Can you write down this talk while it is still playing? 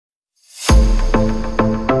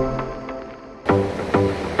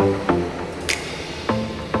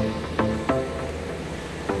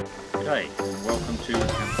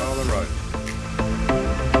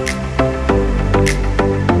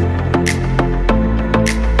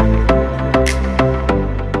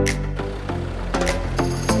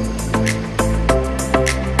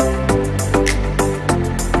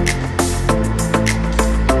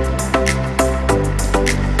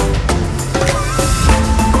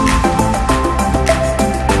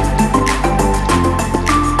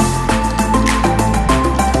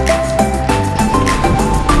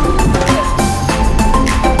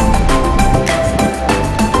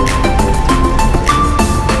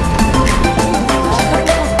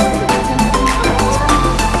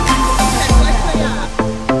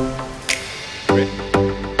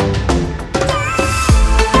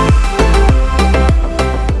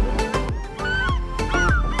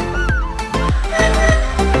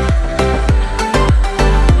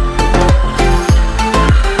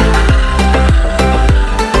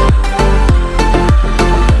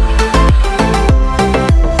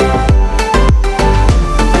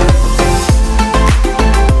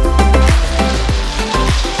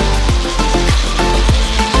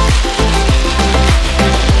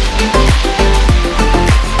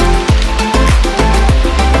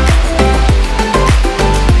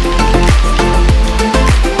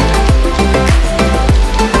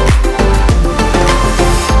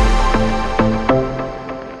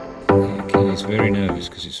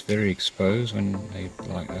it's very exposed when they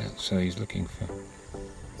like that, so he's looking for...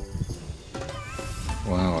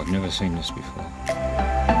 Wow, I've never seen this before.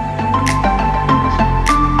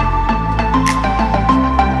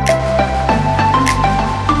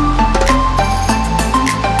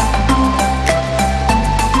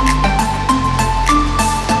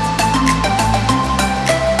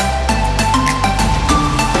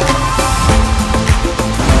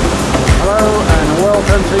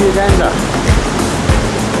 Welcome to Uganda,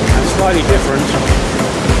 and slightly different,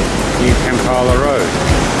 New Kampala Road.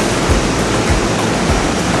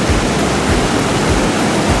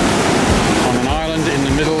 On an island in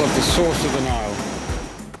the middle of the source of the Nile.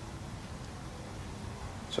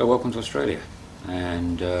 So welcome to Australia,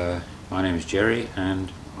 and my name is Jerry,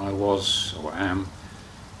 and I was, or am,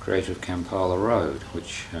 creator of Kampala Road,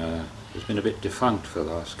 which has been a bit defunct for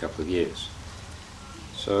the last couple of years.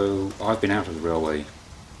 So I've been out of the railway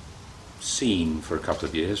scene for a couple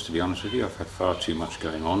of years, to be honest with you. I've had far too much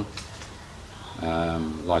going on.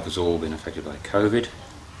 Like us all, been affected by COVID.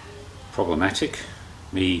 Problematic.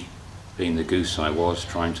 Me being the goose I was,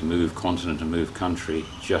 trying to move continent and move country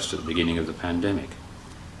just at the beginning of the pandemic.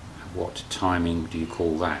 What timing do you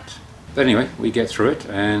call that? But anyway, we get through it,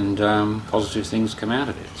 and positive things come out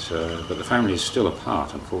of it. But the family is still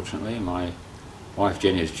apart, unfortunately. My wife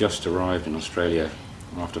Jenny has just arrived in Australia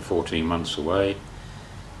after 14 months away.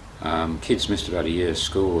 Kids missed about a year's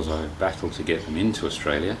school as I battled to get them into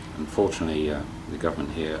Australia. Unfortunately, the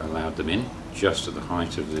government here allowed them in just at the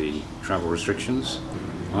height of the travel restrictions.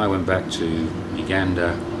 I went back to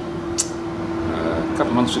Uganda a couple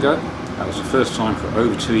of months ago. That was the first time for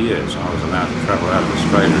over 2 years I was allowed to travel out of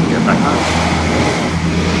Australia and get back home.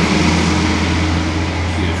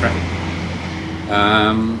 Due to traffic.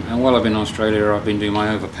 And while I've been in Australia, I've been doing my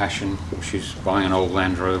other passion, which is buying an old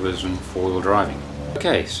Land Rovers and four-wheel driving.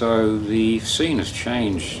 Okay, so the scene has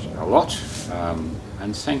changed a lot,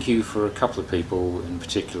 and thank you for a couple of people in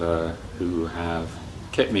particular who have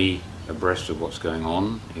kept me abreast of what's going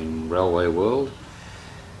on in railway world.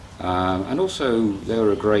 And also they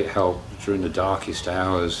were a great help during the darkest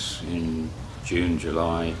hours in June,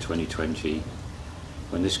 July 2020,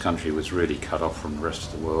 when this country was really cut off from the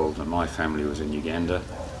rest of the world, and my family was in Uganda,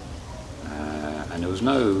 and there was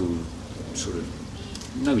no sort of,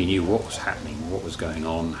 nobody knew what was happening, what was going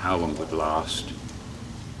on, how long it would last.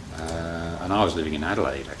 And I was living in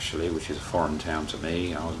Adelaide, actually, which is a foreign town to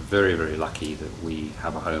me. I was very, very lucky that we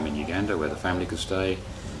have a home in Uganda where the family could stay,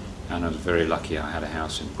 and I was very lucky I had a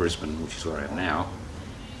house in Brisbane, which is where I am now,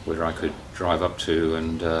 where I could drive up to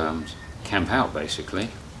and camp out, basically,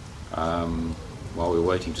 while we were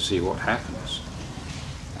waiting to see what happens.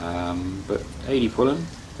 But Adi Pullen,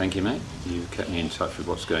 thank you, mate. You kept me in touch with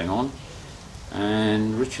what's going on.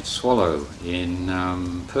 And Richard Swallow in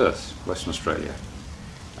Perth, Western Australia.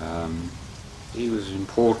 He was an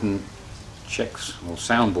important checks or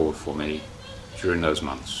soundboard for me during those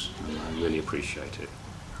months, and I really appreciate it.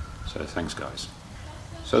 So thanks, guys.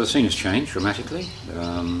 So the scene has changed dramatically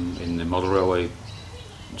in the model railway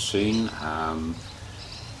scene.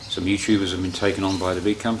 Some YouTubers have been taken on by the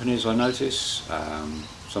big companies, I notice.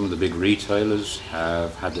 Some of the big retailers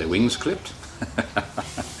have had their wings clipped,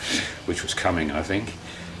 which was coming, I think.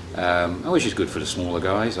 Which is good for the smaller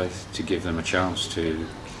guys, to give them a chance to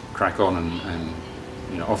crack on and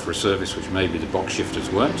you know, offer a service which maybe the box shifters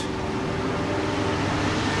weren't.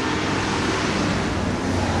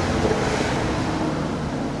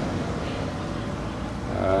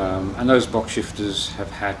 And those box shifters have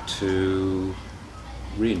had to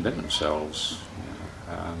reinvent themselves.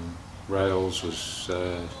 Rails was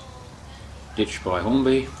ditched by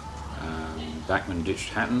Hornby, Bachmann ditched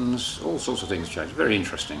Hattons, all sorts of things changed. Very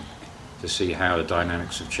interesting to see how the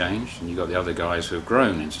dynamics have changed, and you've got the other guys who have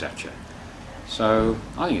grown in stature. So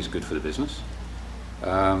I think it's good for the business.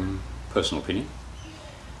 Personal opinion.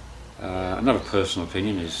 Another personal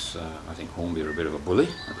opinion is I think Hornby are a bit of a bully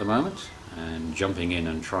at the moment, and jumping in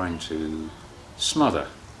and trying to smother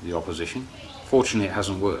the opposition. Fortunately, it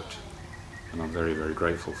hasn't worked, and I'm very, very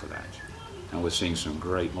grateful for that. And we're seeing some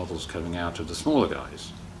great models coming out of the smaller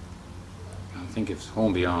guys. I think if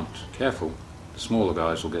Hornby aren't careful, the smaller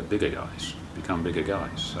guys will get bigger guys, become bigger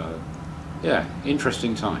guys. So, yeah,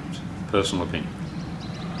 interesting times. Personal opinion.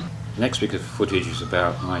 The next bit of footage is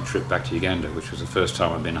about my trip back to Uganda, which was the first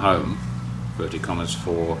time I've been home, inverted commas,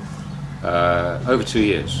 for over 2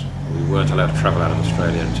 years. We weren't allowed to travel out of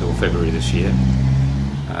Australia until February this year,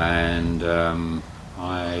 and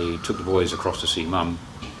I took the boys across to see Mum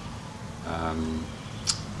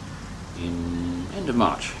in end of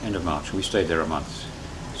March. We stayed there a month.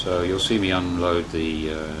 So you'll see me unload the,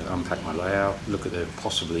 unpack my layout, look at the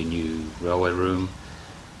possibly new railway room,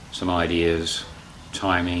 some ideas,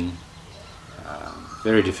 timing.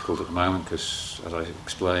 Very difficult at the moment because, as I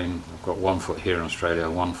explained, I've got 1 foot here in Australia,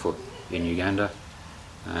 1 foot in Uganda,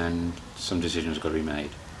 and some decisions have got to be made.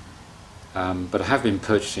 But I have been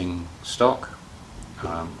purchasing stock.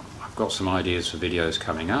 I've got some ideas for videos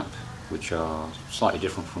coming up which are slightly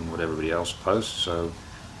different from what everybody else posts, so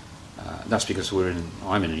that's because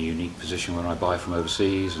I'm in a unique position where I buy from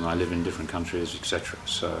overseas and I live in different countries, etc.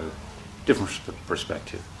 So different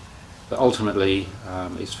perspective. But ultimately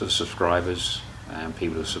it's for the subscribers and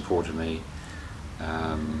people who have supported me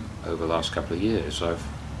over the last couple of years. I've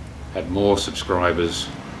had more subscribers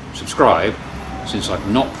subscribe since I've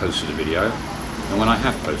not posted a video than when I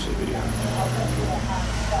have posted a video.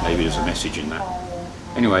 Maybe there's a message in that.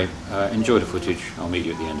 Anyway, enjoy the footage. I'll meet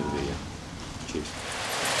you at the end of the video. Cheers.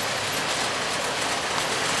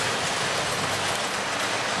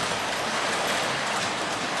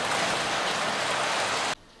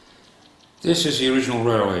 This is the original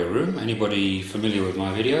railway room. Anybody familiar with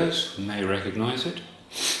my videos may recognise it.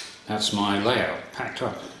 That's my layout, packed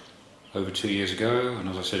up over 2 years ago, and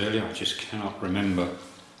as I said earlier, I just cannot remember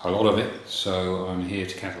a lot of it, so I'm here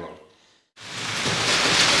to catalogue.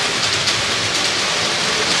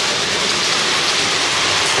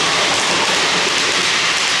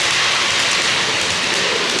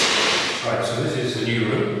 Right, so this is the new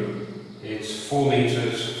room. It's 4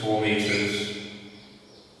 metres, 4 metres,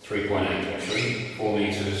 3.8 actually, 4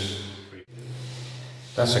 metres.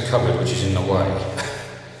 That's a cupboard which is in the way.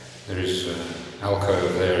 There is an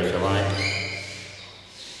alcove there if you like.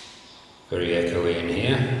 Very echoey in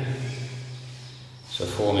here. It's a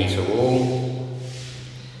 4 metre wall.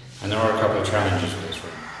 And there are a couple of challenges with this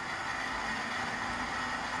room.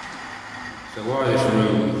 So why this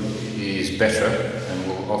room is better and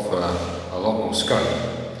will offer a lot more scope,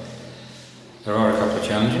 there are a couple of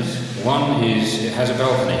challenges. One is it has a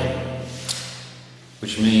balcony,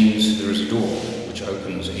 which means there is a door which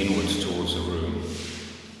opens inwards towards the room.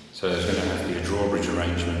 So there's going to have to be a drawbridge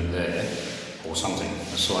arrangement there, or something,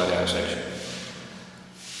 a slide out section.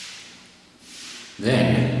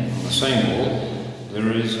 Then, on the same wall,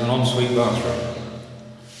 there is an ensuite bathroom.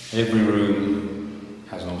 Every room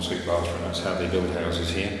has an ensuite bathroom, that's how they build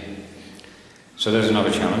houses here. So there's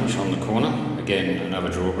another challenge on the corner, again another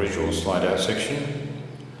drawbridge or slide out section.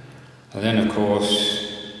 And then of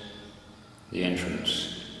course, the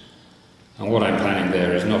entrance. And what I'm planning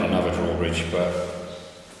there is not another drawbridge, but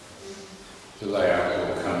the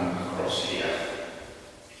layout will come across here.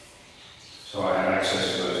 So I have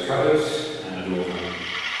access to those cupboards and a door.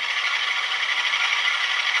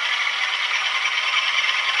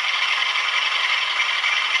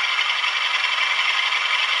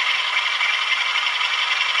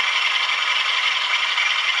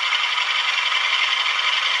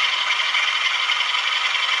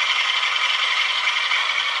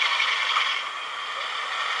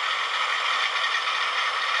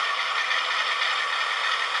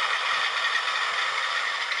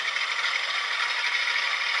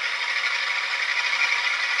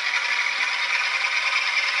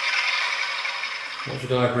 What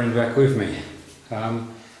did I bring back with me?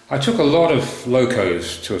 I took a lot of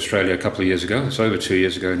locos to Australia a couple of years ago. It's over 2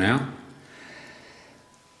 years ago now.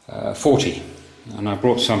 40, and I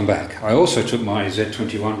brought some back. I also took my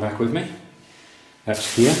Z21 back with me.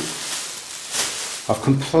 That's here. I've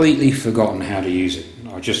completely forgotten how to use it.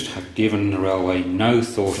 I just have given the railway no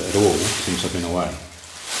thought at all since I've been away.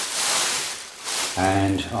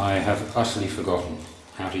 And I have utterly forgotten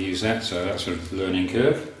how to use that, so that's a learning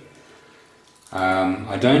curve.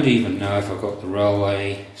 I don't even know if I've got the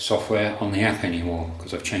railway software on the app anymore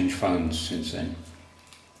because I've changed phones since then.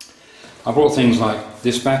 I brought things like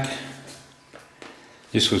this back.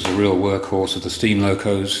 This was the real workhorse of the steam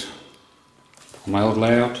locos on my old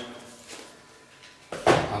layout.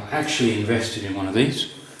 I've actually invested in one of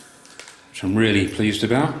these, which I'm really pleased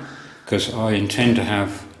about, because I intend to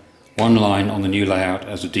have one line on the new layout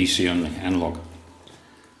as a DC only, analog,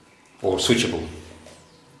 or switchable.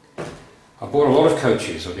 I bought a lot of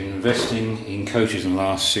coaches. I've been investing in coaches in the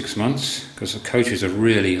last 6 months because the coaches are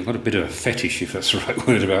really, I've got a bit of a fetish, if that's the right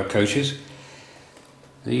word, about coaches.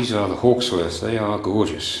 These are the Hawksworth. They are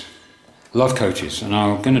gorgeous. Love coaches, and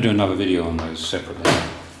I'm going to do another video on those separately.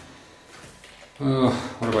 Oh,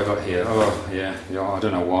 what have I got here? Oh yeah, I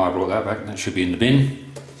don't know why I brought that back. That should be in the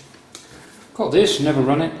bin. Got this, never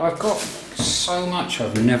run it. I've got so much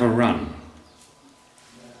I've never run.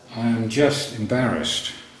 I'm just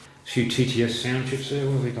embarrassed. A few TTS sound chips there.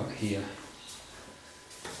 What have we got here?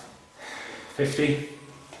 50.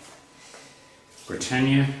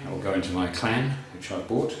 Britannia. That will go into my clan, which I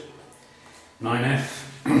bought. 9F.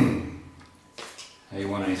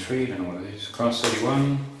 A1, A3, don't know what it is. Class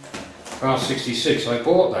 31, Class 66. I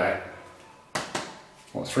bought that,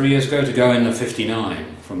 what, 3 years ago to go in the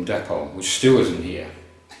 59 from Depot, which still isn't here.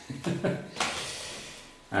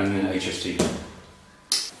 And then HST.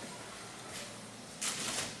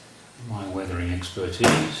 My weathering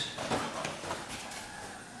expertise.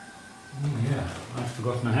 Oh yeah, I'd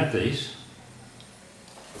forgotten I had these.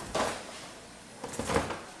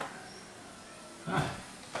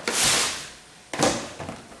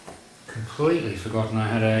 Completely forgotten I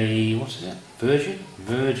had a, what's it?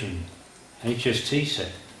 Virgin HST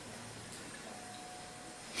set.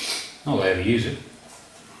 Not that I ever use it.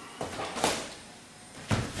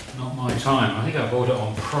 Not my time. I think I bought it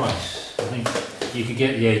on price. I think you could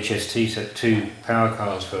get the HST set, 2 power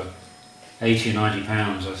cars for 80 or 90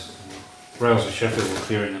 pounds. Rails of Sheffield were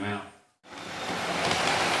clearing them out.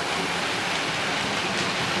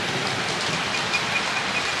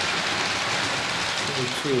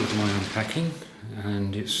 Two of my unpacking,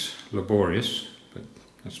 and it's laborious, but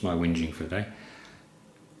that's my whinging for the day.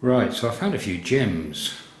 Right, so I found a few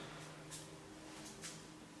gems.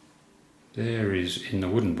 There is, in the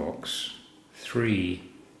wooden box, 3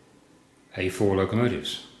 A4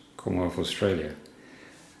 locomotives, Commonwealth Australia.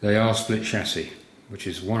 They are split chassis, which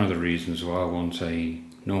is one of the reasons why I want a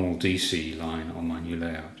normal DC line on my new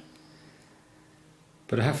layout.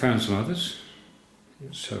 But I have found some others.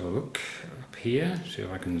 Let's have a look up here, see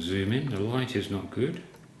if I can zoom in. The light is not good.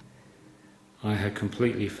 I had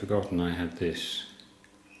completely forgotten I had this.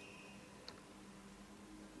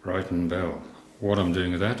 Brighton Bell. What I'm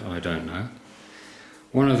doing with that, I don't know.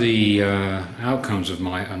 One of the outcomes of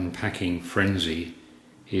my unpacking frenzy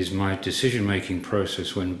is my decision-making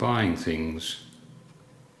process when buying things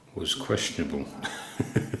was questionable.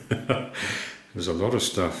 There's a lot of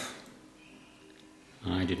stuff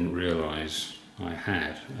I didn't realise I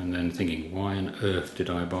had, and then thinking, why on earth did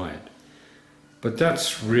I buy it? But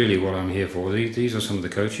that's really what I'm here for. These are some of the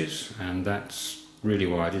coaches, and that's really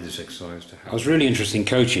why I did this exercise. I was really interested in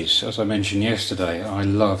coaches. As I mentioned yesterday, I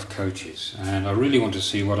love coaches, and I really want to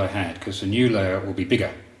see what I had, because the new layout will be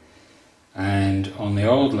bigger. And on the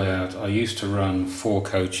old layout, I used to run 4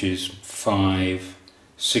 coaches, 5,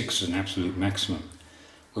 6 as an absolute maximum.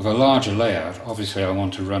 With a larger layout, obviously I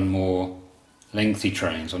want to run more lengthy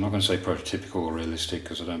trains. I'm not going to say prototypical or realistic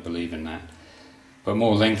because I don't believe in that, but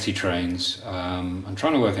more lengthy trains. I'm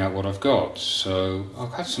trying to work out what I've got, so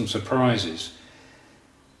I've had some surprises.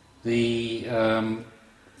 The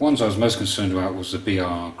ones I was most concerned about was the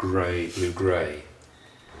BR grey, blue grey,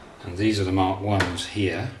 and these are the Mark 1s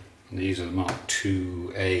here, and these are the Mark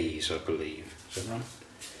 2As, I believe. Is that right?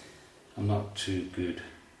 I'm not too good.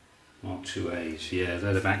 Mark 2As, yeah,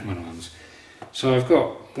 they're the Bachmann ones. So I've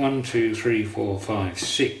got 1, 2, 3, 4, 5,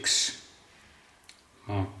 6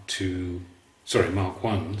 Mark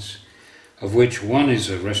 1s, of which one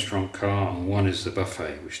is a restaurant car and one is the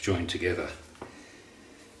buffet, which join together.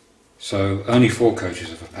 So only 4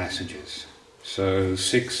 coaches are for passengers. So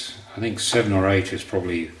 6, I think 7 or 8 is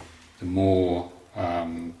probably the more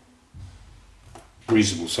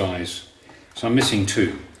reasonable size. So I'm missing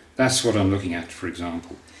 2. That's what I'm looking at, for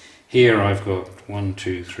example. Here I've got 1,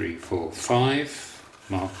 2, 3, 4, 5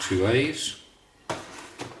 Mark 2As,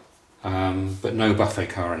 but no buffet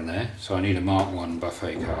car in there, so I need a Mark 1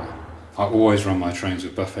 buffet car. I always run my trains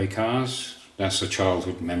with buffet cars. That's a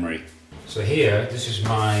childhood memory. So here, this is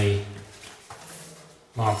my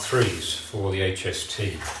Mark 3s for the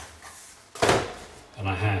HST, and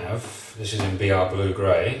I have, this is in BR blue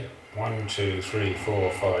grey, 1, 2, 3,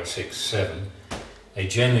 4, 5, 6, 7. They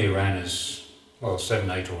generally ran as, well, 7,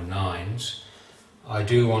 8 or 9s. I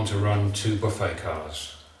do want to run 2 buffet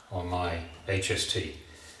cars on my HST.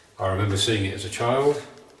 I remember seeing it as a child,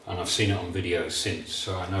 and I've seen it on video since,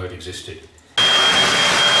 so I know it existed.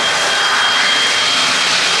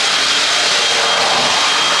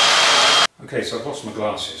 Okay, so I've lost my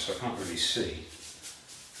glasses, so I can't really see.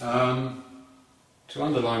 To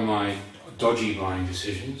underline my dodgy buying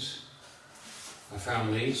decisions, I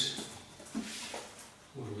found these.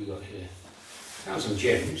 What have we got here? Found some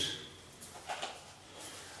gems.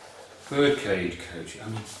 Birdcage coach. I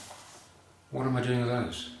mean, what am I doing with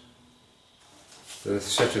those? The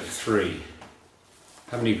set of 3.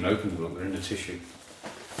 Haven't even opened them, they're in the tissue.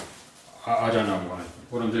 I don't know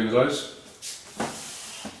what I'm doing with those.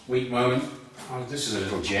 Weak moment. Oh, this is a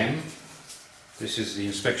little gem. This is the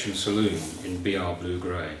inspection saloon in BR blue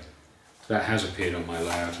grey. That has appeared on my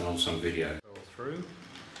layout and on some video. Through.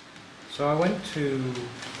 So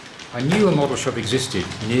I knew a model shop existed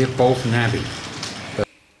near Bolton Abbey, but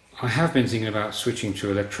I have been thinking about switching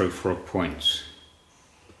to electro frog points.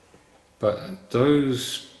 But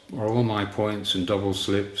those are all my points and double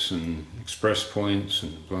slips and express points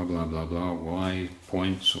and blah blah blah blah, Y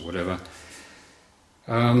points or whatever.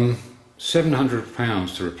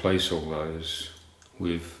 £700 to replace all those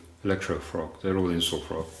with electro-frog. They're all install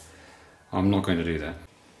frog. I'm not going to do that.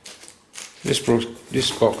 This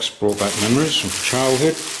box brought back memories from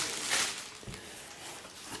childhood.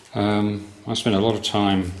 I spent a lot of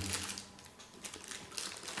time.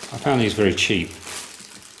 I found these very cheap.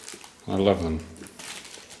 I love them.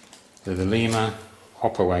 They're the Lima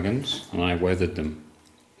hopper wagons, and I weathered them.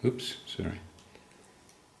 Oops, sorry.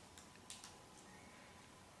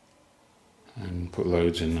 And put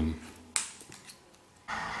loads in them.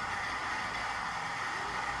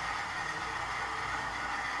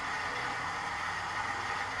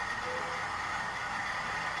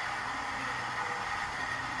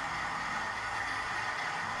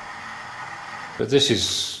 But this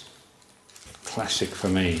is classic for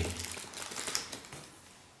me.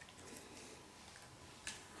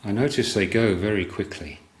 I notice they go very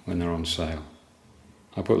quickly when they're on sale.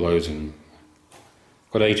 I put loads in them.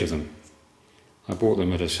 Got 8 of them. I bought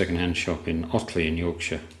them at a second-hand shop in Otley in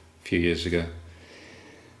Yorkshire a few years ago.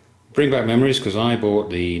 Bring back memories because I bought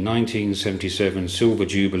the 1977 Silver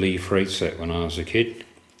Jubilee freight set when I was a kid.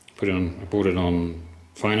 I bought it on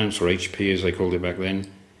finance, or HP as they called it back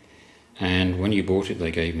then. And when you bought it,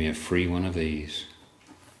 they gave me a free one of these.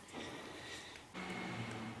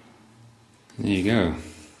 There you go.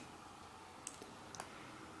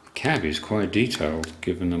 The cab is quite detailed,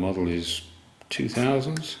 given the model is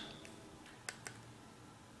 2000s.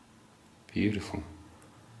 Beautiful.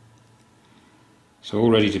 So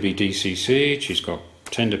all ready to be DCC'd. She's got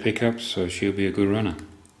tender pickups, so she'll be a good runner.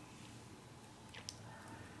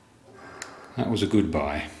 That was a good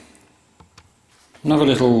buy. Another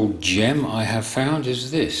little gem I have found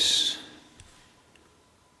is this.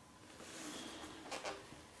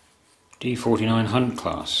 D49 Hunt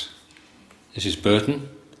class. This is Burton.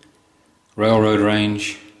 Railroad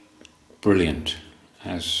range. Brilliant.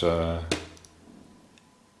 Has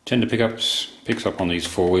tender pickups. Picks up on these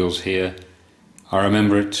 4 wheels here. I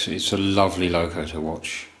remember it. It's a lovely loco to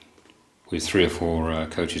watch. With 3 or 4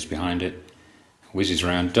 coaches behind it. Whizzes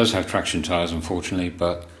around. Does have traction tyres unfortunately,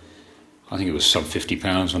 but I think it was sub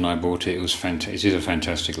 £50 when I bought it. It was fantastic. It is a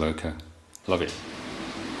fantastic loco. Love it.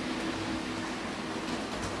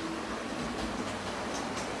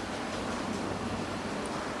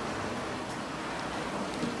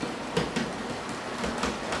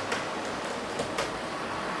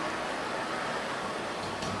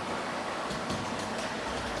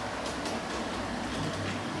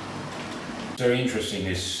 Very interesting,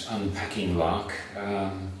 this unpacking lark.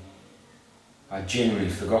 I'd genuinely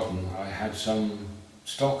forgotten I had some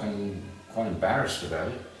stock and quite embarrassed about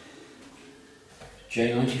it.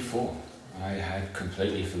 J94. I had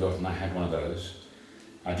completely forgotten I had one of those.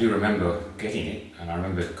 I do remember getting it, and I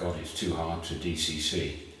remember, God, it's too hard to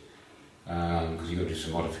DCC because you've got to do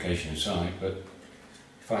some modification inside, but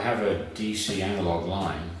if I have a DC analog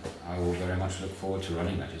line, I will very much look forward to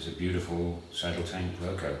running that. It's a beautiful saddle tank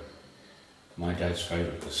loco. My dad's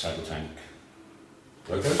favourite was saddle tank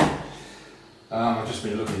locos. I've just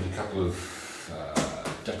been looking at a couple of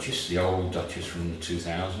Duchess, the old Duchess from the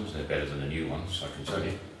 2000s. They're better than the new ones, I can tell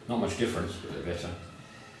you. Not much difference, but they're better.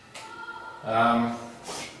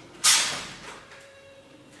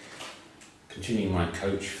 Continuing my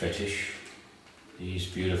coach fetish, these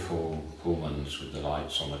beautiful Pullmans with the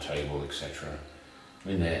lights on the table, etc. I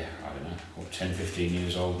mean, they're, I don't know, what, 10, 15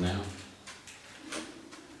 years old now.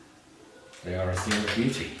 They are a thing of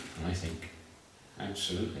beauty, I think.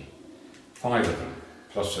 Absolutely. 5 of them,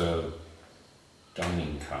 plus a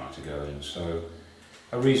dining car to go in, so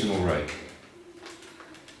a reasonable rate.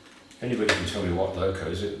 If anybody can tell me what loco,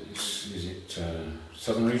 is it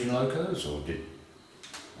Southern Region locos, or did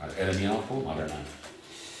Eleni Apple? I don't know.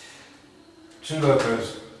 2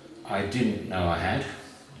 locos I didn't know I had,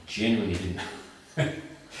 genuinely didn't know.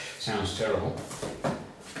 Sounds terrible.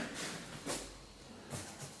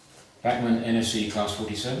 Bachmann NSE Class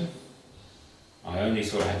 47. I only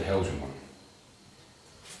thought I had the Belgian one.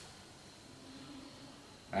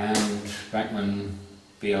 And Bachmann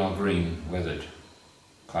BR Green Weathered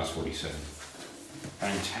Class 47.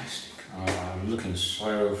 Fantastic. I'm looking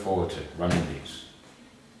so forward to running these.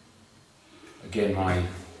 Again, my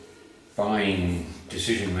buying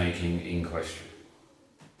decision making in question.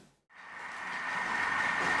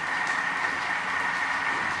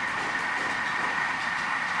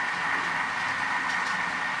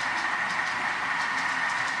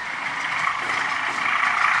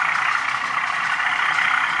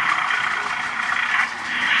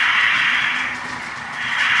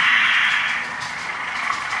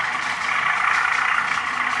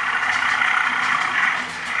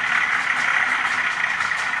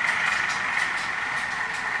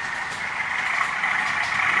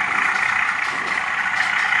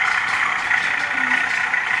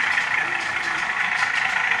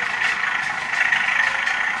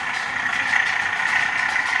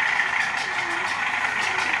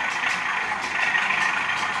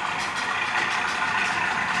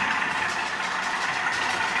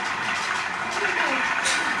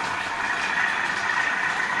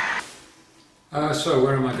 So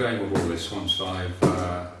where am I going with all this once I've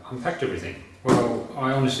unpacked everything? Well,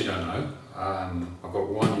 I honestly don't know. I've got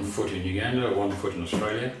 1 foot in Uganda, 1 foot in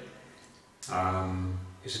Australia.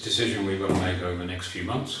 It's a decision we've got to make over the next few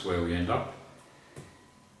months where we end up.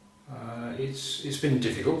 It's been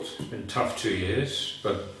difficult, it's been a tough 2 years,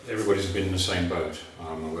 but everybody's been in the same boat,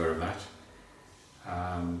 I'm aware of that.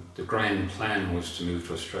 The grand plan was to move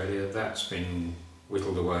to Australia. That's been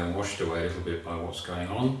whittled away and washed away a little bit by what's going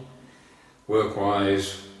on.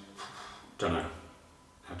 Work-wise, don't know,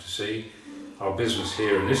 have to see. Our business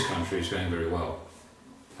here in this country is going very well.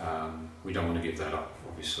 We don't want to give that up,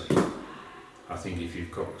 obviously. I think if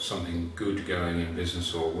you've got something good going in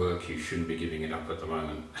business or work, you shouldn't be giving it up at the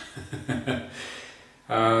moment.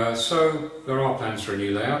 So there are plans for a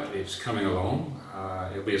new layout. It's coming along.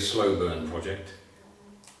 It'll be a slow burn project.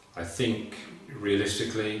 I think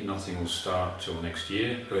realistically nothing will start till next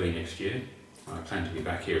year, early next year. I plan to be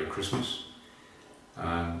back here at Christmas,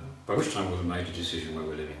 by which time we'll have made a decision where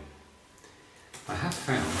we're living. I have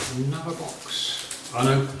found another box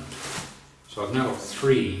unopened, so I've now got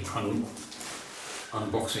 3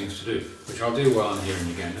 unboxings to do, which I'll do while I'm here in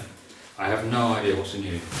Uganda. I have no idea what's in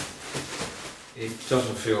here. It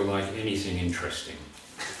doesn't feel like anything interesting.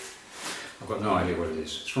 I've got no idea what it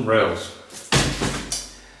is. It's from Rails.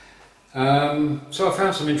 So I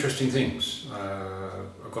found some interesting things.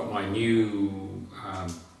 I've got my new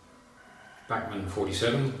Bachmann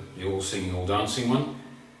 47, the all singing, all dancing one.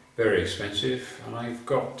 Very expensive, and I've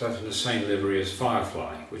got that in the same livery as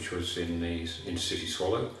Firefly, which was in the Intercity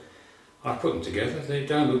Swallow. I put them together. They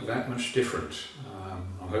don't look that much different.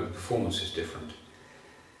 I hope the performance is different.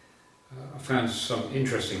 I found some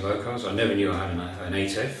interesting locos. I never knew I had an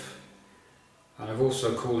 8F. And I've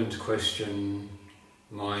also called into question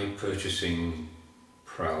my purchasing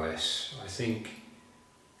prowess. I think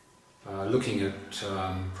looking at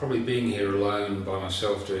probably being here alone by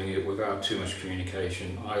myself doing it without too much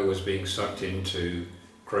communication, I was being sucked into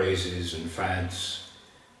crazes and fads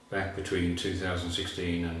back between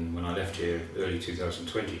 2016 and when I left here early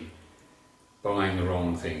 2020, buying the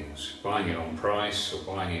wrong things, buying it on price or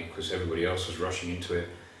buying it because everybody else was rushing into it,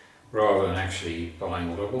 rather than actually buying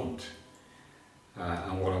what I want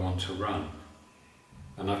and what I want to run.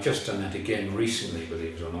 And I've just done that again recently,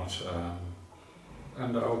 believe it or not,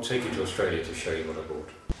 and I'll take you to Australia to show you what I bought.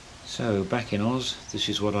 So back in Oz, this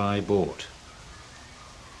is what I bought.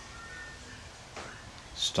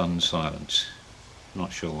 Stunned silence.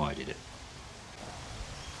 Not sure why I did it.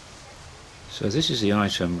 So this is the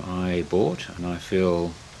item I bought, and I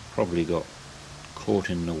feel probably got caught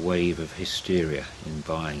in a wave of hysteria in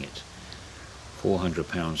buying it.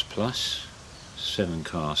 £400 plus,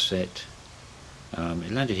 7-car set.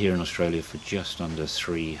 It landed here in Australia for just under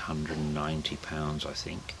 £390, I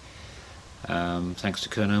think, thanks to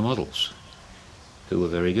Kerno Models, who were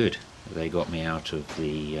very good. They got me out of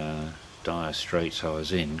the dire straits I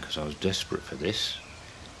was in because I was desperate for this.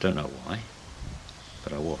 Don't know why,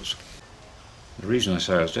 but I was. The reason I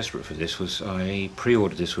say I was desperate for this was I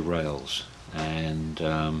pre-ordered this with Rails, and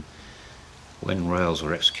when Rails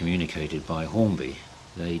were excommunicated by Hornby,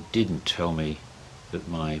 they didn't tell me that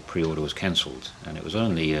my pre-order was cancelled, and it was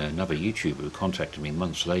only another YouTuber who contacted me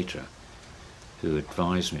months later who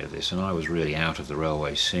advised me of this, and I was really out of the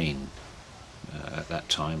railway scene at that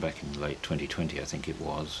time, back in late 2020 I think it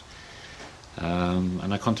was,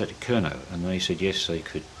 and I contacted Kerno, and they said yes, they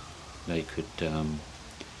could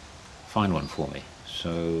find one for me.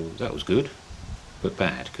 So that was good, but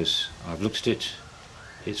bad, because I've looked at it.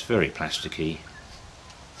 It's very plasticky,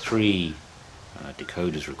 3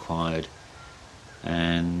 decoders required,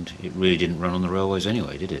 and it really didn't run on the railways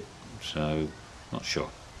anyway, did it? So, not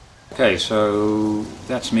sure. Okay, so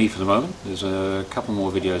that's me for the moment. There's a couple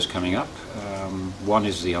more videos coming up. One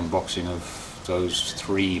is the unboxing of those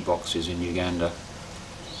 3 boxes in Uganda,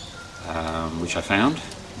 which I found,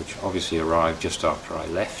 which obviously arrived just after I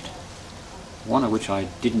left. One of which I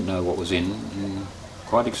didn't know what was in, and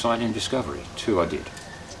quite exciting discovery. 2 I did.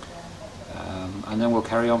 And then we'll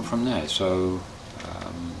carry on from there. So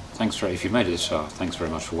thanks if you've made it this far, thanks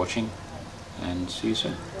very much for watching, and see you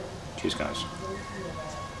soon. Cheers guys.